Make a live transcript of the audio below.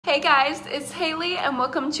Hey guys, it's Haley and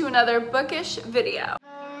welcome to another bookish video.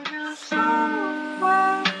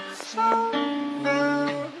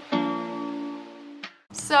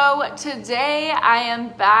 So today I am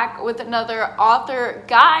back with another author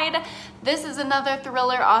guide. This is another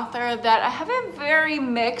thriller author that I have a very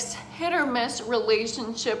mixed, hit or miss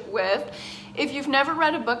relationship with. If you've never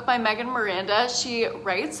read a book by Miranda, she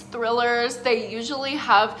writes thrillers. They usually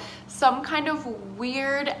have some kind of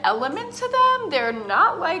weird element to them. They're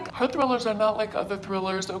not like, her thrillers are not like other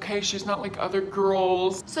thrillers, okay? She's not like other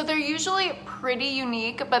girls. So they're usually pretty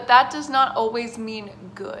unique, but that does not always mean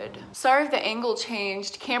good. Sorry if the angle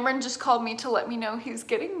changed. Cameron just called me to let me know he's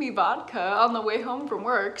getting me vodka on the way home from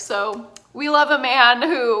work. So we love a man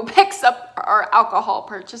who picks up our alcohol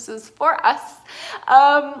purchases for us.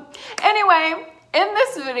 Anyway, in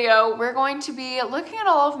this video, we're going to be looking at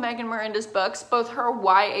all of Megan Miranda's books, both her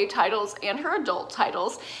YA titles and her adult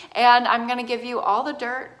titles, and I'm gonna give you all the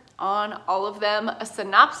dirt on all of them, a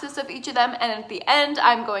synopsis of each of them, and at the end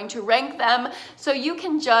I'm going to rank them so you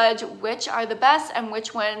can judge which are the best and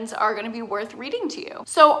which ones are going to be worth reading to you.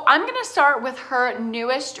 So I'm going to start with her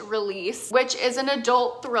newest release, which is an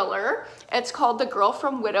adult thriller. It's called The Girl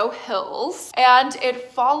from Widow Hills, and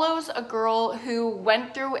it follows a girl who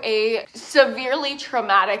went through a severely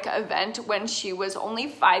traumatic event when she was only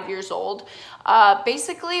 5 years old.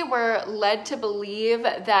 Basically, we're led to believe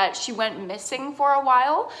that she went missing for a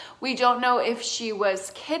while. We don't know if she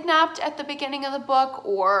was kidnapped at the beginning of the book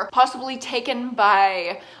or possibly taken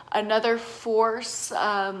by another force,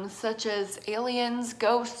 such as aliens,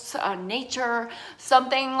 ghosts, nature,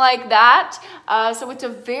 something like that. So it's a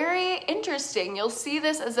very interesting, you'll see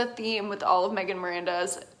this as a theme with all of Megan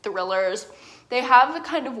Miranda's thrillers. They have a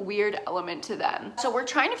kind of weird element to them. So we're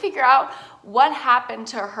trying to figure out what happened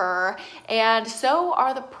to her, and so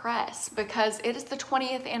are the press, because it is the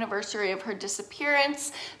 20th anniversary of her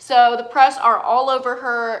disappearance. So the press are all over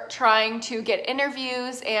her trying to get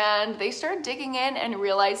interviews, and they start digging in and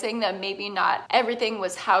realizing that maybe not everything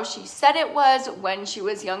was how she said it was when she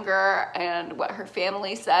was younger, and what her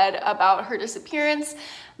family said about her disappearance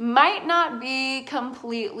might not be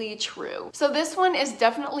completely true. So this one is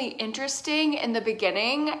definitely interesting in the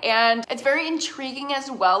beginning, and it's very intriguing as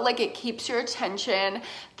well. Like, it keeps your attention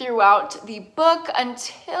throughout the book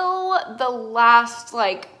until the last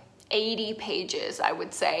 80 pages, I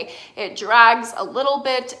would say. It drags a little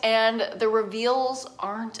bit and the reveals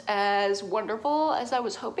aren't as wonderful as I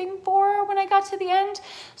was hoping for when I got to the end.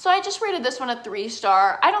 So I just rated this one a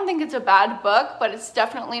 3-star. I don't think it's a bad book, but it's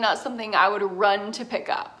definitely not something I would run to pick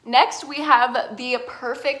up. Next, we have The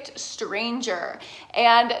Perfect Stranger.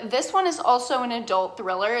 And this one is also an adult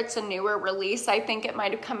thriller. It's a newer release. I think it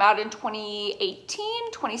might have come out in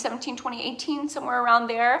 2017, 2018, somewhere around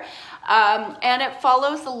there. And it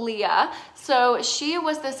follows Leah. So she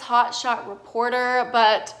was this hotshot reporter,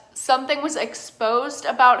 but something was exposed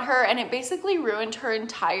about her and it basically ruined her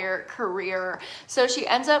entire career. So she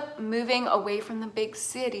ends up moving away from the big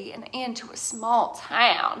city and into a small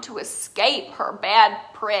town to escape her bad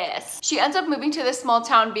press. She ends up moving to this small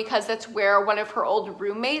town because that's where one of her old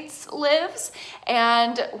roommates lives.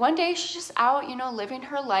 And one day she's just out, living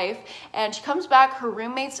her life, and she comes back, her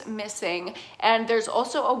roommate's missing, and there's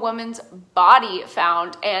also a woman's body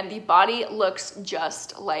found, and the body looks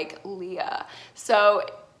just like Leah. So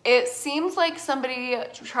it seems like somebody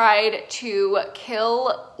tried to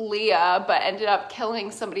kill Leah, but ended up killing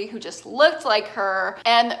somebody who just looked like her,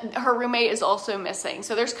 and her roommate is also missing.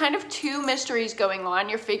 So there's kind of two mysteries going on.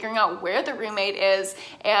 You're figuring out where the roommate is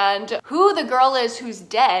and who the girl is who's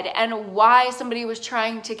dead and why somebody was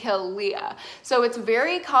trying to kill Leah. So it's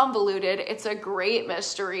very convoluted. It's a great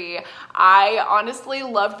mystery. I honestly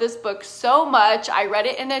loved this book so much. I read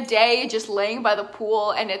it in a day just laying by the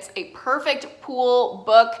pool, and it's a perfect pool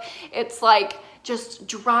book. It's like just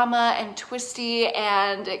drama and twisty,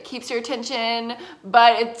 and it keeps your attention,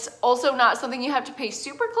 but it's also not something you have to pay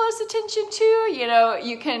super close attention to.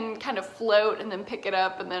 You can kind of float and then pick it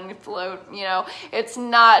up and then float. It's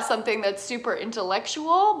not something that's super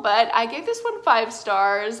intellectual, but I gave this one 5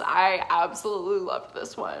 stars. I absolutely loved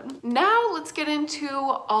this one. Now let's get into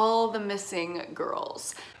All the Missing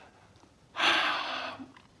Girls.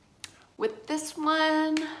 With this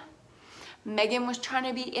one, Megan was trying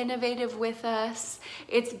to be innovative with us.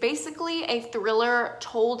 It's basically a thriller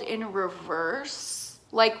told in reverse.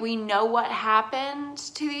 Like, we know what happened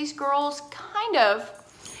to these girls, kind of.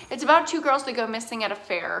 It's about 2 girls that go missing at a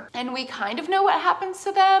fair, and we kind of know what happens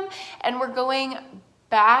to them, and we're going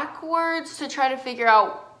backwards to try to figure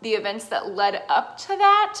out the events that led up to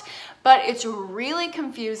that, but it's really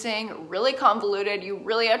confusing, really convoluted. You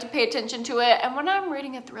really have to pay attention to it. And when I'm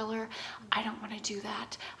reading a thriller, I don't want to do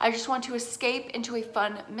that. I just want to escape into a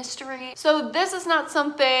fun mystery. So this is not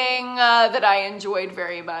something that I enjoyed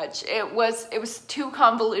very much. It was too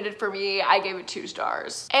convoluted for me. I gave it 2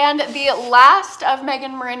 stars. And the last of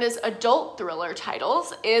Megan Miranda's adult thriller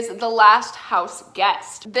titles is The Last House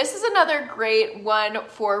Guest. This is another great one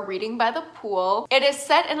for reading by the pool. It is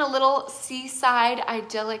set in a little seaside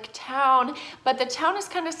idyllic town, but the town is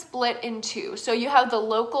kind of split in 2. So you have the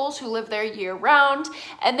locals who live there year round,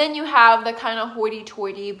 and then you have the kind of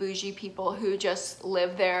hoity-toity bougie people who just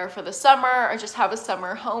live there for the summer or just have a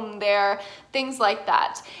summer home there, things like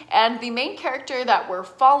that. And the main character that we're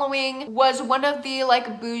following was one of the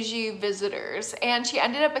like bougie visitors, and she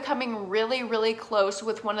ended up becoming really, really close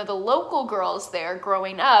with one of the local girls there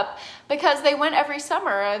growing up because they went every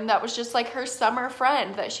summer, and that was just like her summer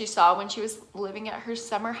friend that she saw when she was living at her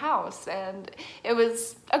summer house, and it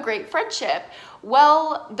was a great friendship.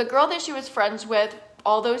 Well, the girl that she was friends with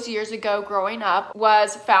all those years ago growing up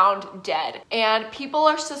was found dead, and people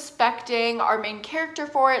are suspecting our main character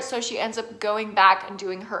for it, so she ends up going back and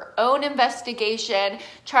doing her own investigation,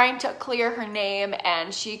 trying to clear her name,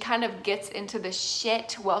 and she kind of gets into the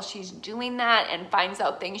shit while she's doing that and finds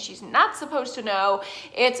out things she's not supposed to know.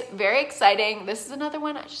 It's very exciting. This is another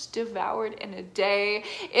one I just devoured in a day.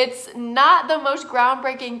 It's not the most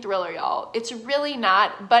groundbreaking thriller, y'all. It's really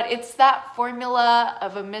not, but it's that formula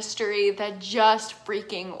of a mystery that just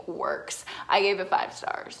freaking works. I gave it 5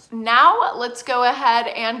 stars. Now let's go ahead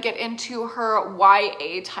and get into her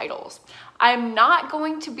YA titles. I'm not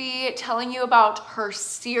going to be telling you about her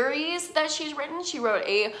series that she's written. She wrote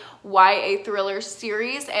a YA thriller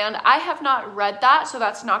series, and I have not read that, so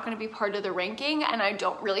that's not going to be part of the ranking, and I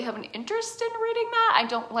don't really have an interest in reading that. I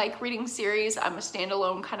don't like reading series. I'm a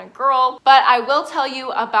standalone kind of girl, but I will tell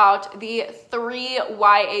you about the 3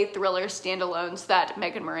 YA thriller standalones that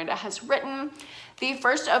Megan Miranda has written. The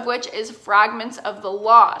first of which is Fragments of the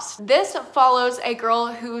Lost. This follows a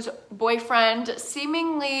girl whose boyfriend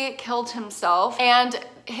seemingly killed himself, and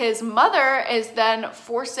his mother is then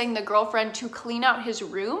forcing the girlfriend to clean out his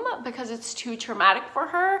room because it's too traumatic for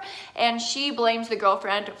her, and she blames the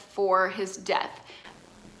girlfriend for his death.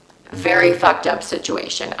 Very fucked up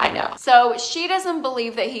situation, I know. So she doesn't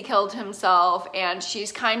believe that he killed himself, and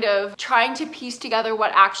she's kind of trying to piece together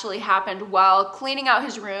what actually happened while cleaning out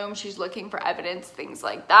his room. She's looking for evidence, things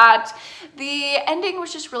like that. The ending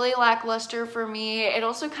was just really lackluster for me. It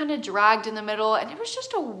also kind of dragged in the middle, and it was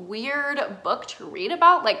just a weird book to read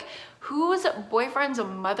about. Like, whose boyfriend's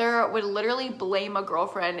mother would literally blame a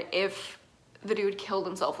girlfriend if the dude killed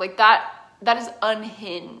himself? Like, that is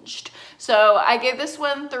unhinged. So I gave this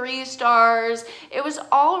one 3 stars. It was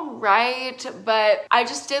all right, but I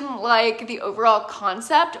just didn't like the overall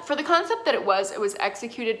concept. For the concept that it was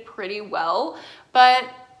executed pretty well, but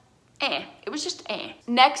it was just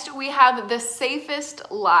Next, we have The Safest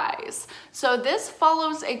Lies. So this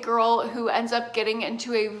follows a girl who ends up getting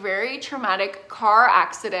into a very traumatic car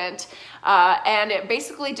accident, and it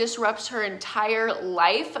basically disrupts her entire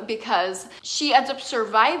life because she ends up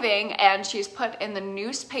surviving, and she's put in the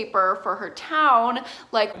newspaper for her town,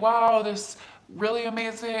 like, wow, this really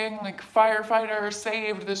amazing like firefighter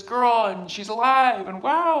saved this girl and she's alive, and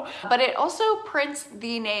wow. But it also prints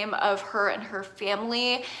the name of her and her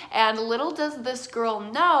family, and little does this girl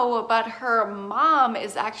know, but her mom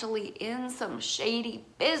is actually in some shady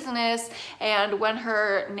business, and when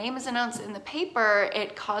her name is announced in the paper,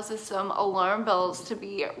 it causes some alarm bells to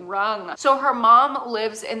be rung. So her mom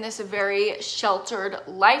lives in this very sheltered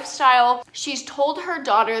lifestyle. She's told her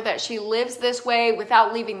daughter that she lives this way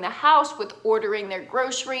without leaving the house, with ordering their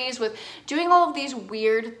groceries, with doing all of these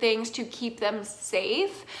weird things to keep them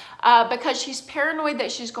safe, because she's paranoid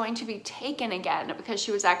that she's going to be taken again, because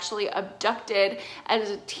she was actually abducted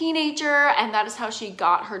as a teenager, and that is how she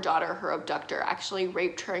got her daughter. Her abductor actually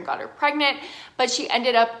raped her and got her pregnant, but she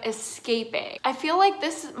ended up escaping. I feel like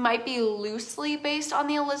this might be loosely based on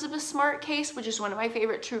the Elizabeth Smart case, which is one of my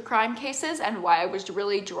favorite true crime cases and why I was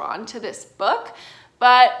really drawn to this book,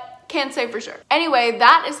 but can't say for sure. Anyway,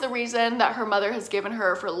 that is the reason that her mother has given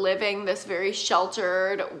her for living this very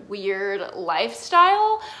sheltered, weird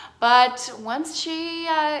lifestyle. But once she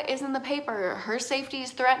is in the paper, her safety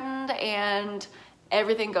is threatened and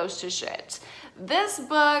everything goes to shit. This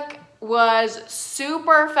book was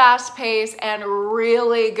super fast-paced and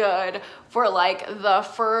really good for like the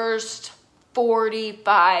first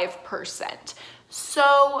 45%.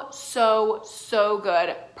 So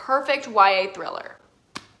good. Perfect YA thriller.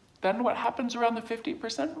 Then what happens around the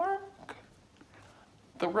 50% mark?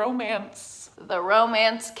 The romance. the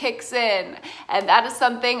romance kicks in. And that is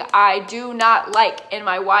something I do not like in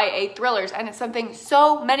my YA thrillers, and it's something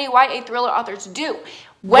so many YA thriller authors do.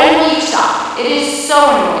 When will you stop? It is so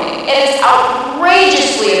annoying. It is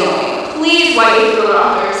outrageously annoying. Please, YA thriller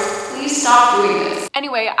authors, please stop doing this.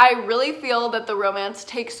 Anyway, I really feel that the romance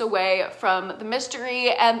takes away from the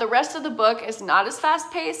mystery, and the rest of the book is not as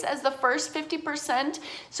fast-paced as the first 50%,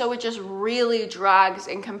 so it just really drags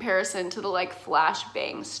in comparison to the like flash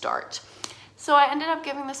bang start. So I ended up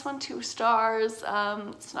giving this one 2 stars.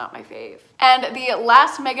 It's not my fave. And the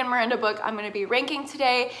last Megan Miranda book I'm gonna be ranking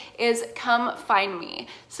today is Come Find Me.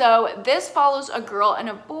 So this follows a girl and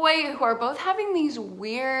a boy who are both having these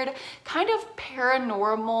weird, kind of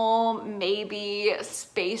paranormal, maybe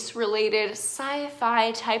space-related,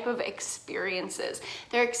 sci-fi type of experiences.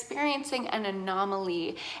 They're experiencing an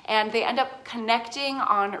anomaly, and they end up connecting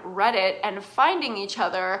on Reddit and finding each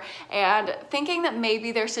other and thinking that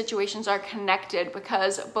maybe their situations are connected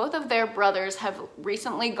because both of their brothers have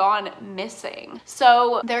recently gone missing.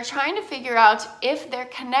 So they're trying to figure out if they're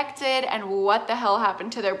connected and what the hell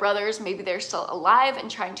happened to their brothers. Maybe they're still alive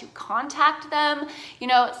and trying to contact them, you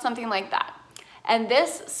know, something like that. And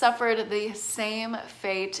this suffered the same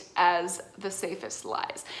fate as The Safest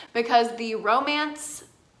Lies, because the romance,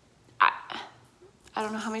 I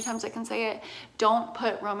don't know how many times I can say it, don't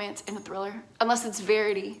put romance in a thriller unless it's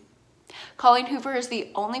Verity. Colleen Hoover is the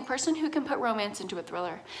only person who can put romance into a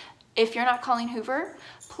thriller. If you're not Colleen Hoover,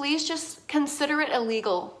 please just consider it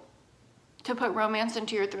illegal to put romance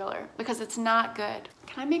into your thriller, because it's not good.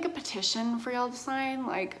 Can I make a petition for y'all to sign?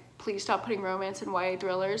 Like, please stop putting romance in YA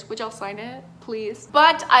thrillers. Would y'all sign it, please?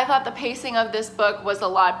 But I thought the pacing of this book was a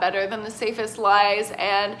lot better than The Safest Lies,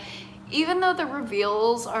 and even though the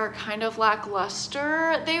reveals are kind of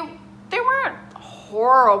lackluster, they weren't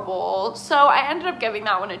horrible. So I ended up giving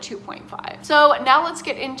that one a 2.5. So now let's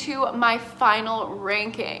get into my final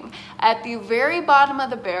ranking. At the very bottom of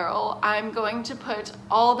the barrel, I'm going to put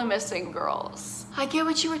All the Missing Girls. I get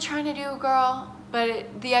what you were trying to do, girl,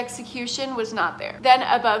 but the execution was not there. Then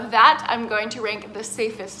above that, I'm going to rank The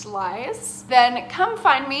Safest Lies. Then Come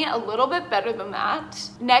Find Me, a little bit better than that.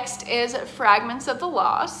 Next is Fragments of the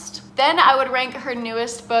Lost. Then I would rank her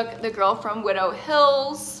newest book, The Girl from Widow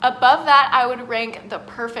Hills. Above that, I would rank The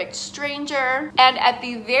Perfect Stranger. And at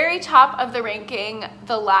the very top of the ranking,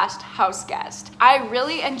 The Last House Guest. I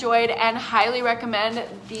really enjoyed and highly recommend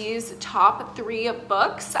these top 3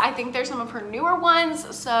 books. I think they're some of her newer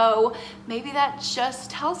ones, so maybe that just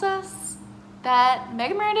tells us that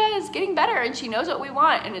Megan Miranda is getting better and she knows what we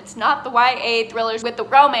want, and it's not the YA thrillers with the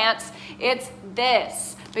romance, it's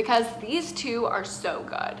this. Because these two are so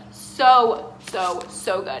good. So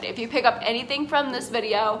good. If you pick up anything from this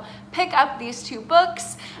video, pick up these 2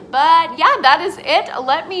 books. But yeah, that is it.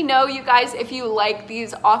 Let me know, you guys, if you like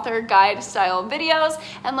these author guide style videos,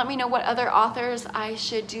 and let me know what other authors I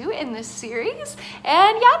should do in this series.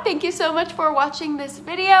 And yeah, thank you so much for watching this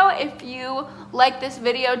video. If you like this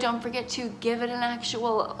video, don't forget to give it an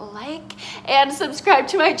actual like and subscribe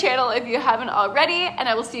to my channel if you haven't already, and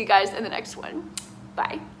I will see you guys in the next one.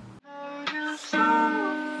 Bye.